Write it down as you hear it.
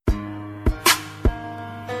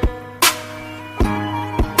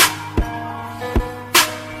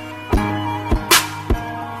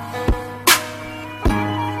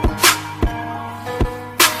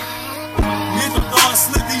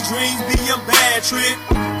bad trip.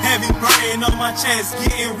 Heavy burden on my chest,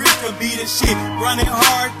 getting rich to be the shit. Running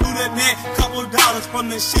hard through the net, couple dollars from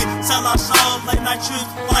the shit. Sell our shows, late night trips,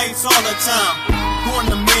 flights all the time. Born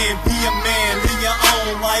a man, be a man, live your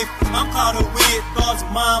own life. I'm caught up with thoughts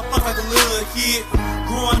of mine, fuck like a little kid.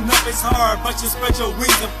 Growing up is hard, but you spread your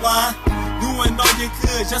wings and fly. Doing all you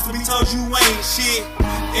could just to be told you ain't shit.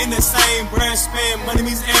 In the same breath, spend money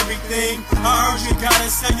means everything. I heard you gotta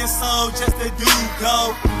sell your soul just to do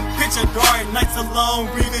go. Picture dark nights alone,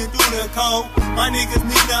 breathing through the cold. My niggas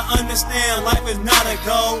need to understand life is not a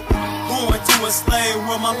goal. Going to a slave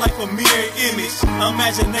world, my life a mirror image.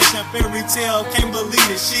 Imagination, fairy tale, can't believe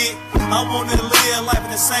this shit. I wanna live life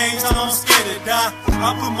at the same time, I'm scared to die.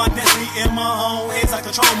 I put my destiny in my own hands, I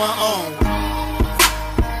control my own.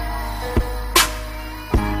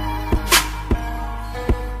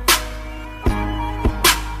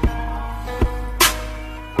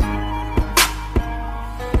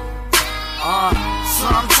 So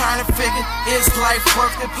I'm trying to figure, is life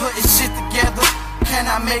worth it, putting shit together? Can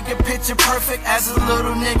I make a picture perfect as a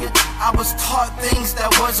little nigga? I was taught things that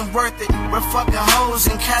wasn't worth it, where fucking hoes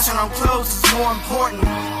and cashing on clothes is more important.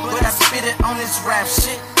 But I spit it on this rap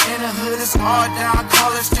shit, in the hood it's all down,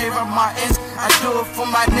 college straight from my ends. I do it for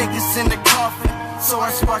my niggas in the coffin, so I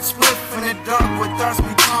spark split in the dark with thirst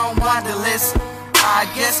become wanderless. I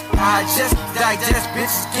guess I just digest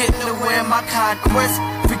bitches getting away in my conquest.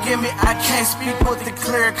 Forgive me, I can't speak with a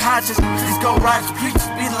clear conscience. These go right preachers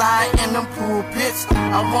be lying in them pulpits.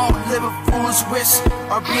 I won't live a fool's wish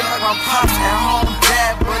or be like my pops at home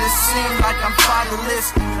dad, but it seems like I'm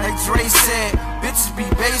fatherless. Like Dre said, bitches be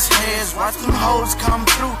base heads. Watch them hoes come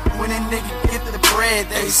through when a nigga get the bread.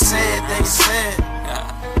 They said.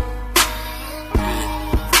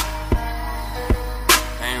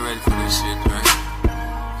 I ain't ready for this shit, Dre.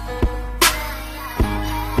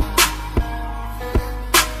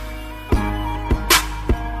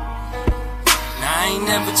 I ain't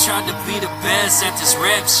never tried to be the best at this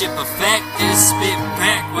rap shit, but fact is spit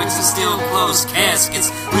backwards and still close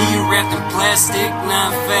caskets. Leave you wrapped in plastic,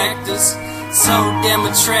 non-factors. So damn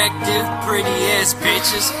attractive, pretty ass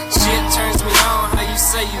bitches. Shit turns me on, how you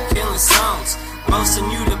say you killing songs. Boasting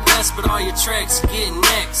you the best, but all your tracks getting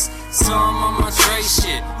next. So I'm on my Dre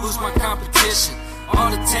shit, who's my competition?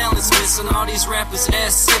 All the talent's missing, all these rappers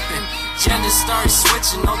ass sipping. Gender started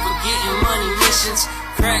switching over getting money missions.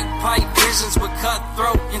 Crack pipe visions with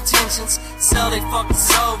cutthroat intentions. Sell they fucking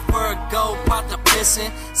soul for a gold pot to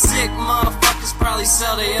pissin'. Sick motherfuckers probably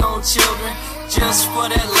sell their own children just for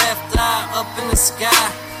that left eye up in the sky.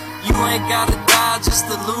 You ain't gotta die just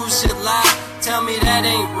to lose your life. Tell me that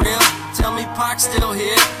ain't real. Tell me Pac's still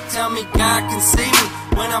here. Tell me God can see me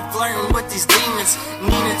when I'm flirting with these demons.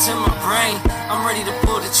 Nina to my brain, I'm ready to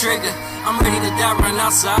pull the trigger. I'm ready to die right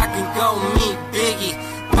now so I can go meet Biggie.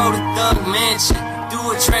 Go to Thug Mansion, do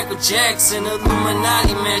a track with Jackson.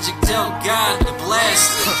 Illuminati magic, tell God to blast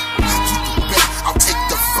it. You the bet, I'll take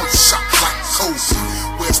the first shot like Kobe.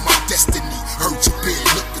 Where's my destiny? Heard you been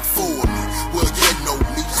looking for me. Well, you know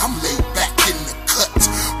me, I'm laid back in the cut,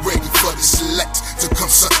 ready for the select to come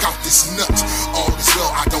suck out this nut. All is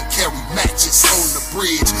well, I don't carry matches on the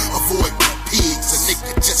bridge. Avoid the pigs, a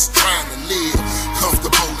nigga just trying to live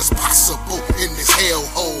comfortable as possible in this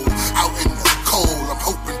hellhole. Out in the cold, I'm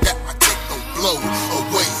hoping that my tech don't blow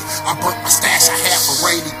away. I burnt my stash I had for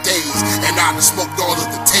rainy days, and I done smoked all of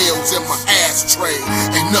the tails in my ashtray.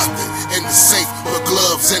 Ain't nothing in the safe but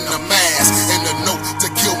gloves and a mask, and a note to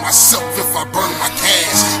kill myself if I burn my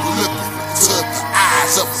cash. Looking into the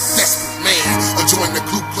eyes of a desperate man, or join the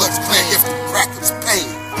Ku Klux Klan if the crackers pay,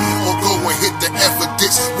 or go and hit the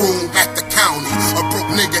evidence room at the county. A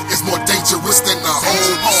broke nigga is more dangerous than a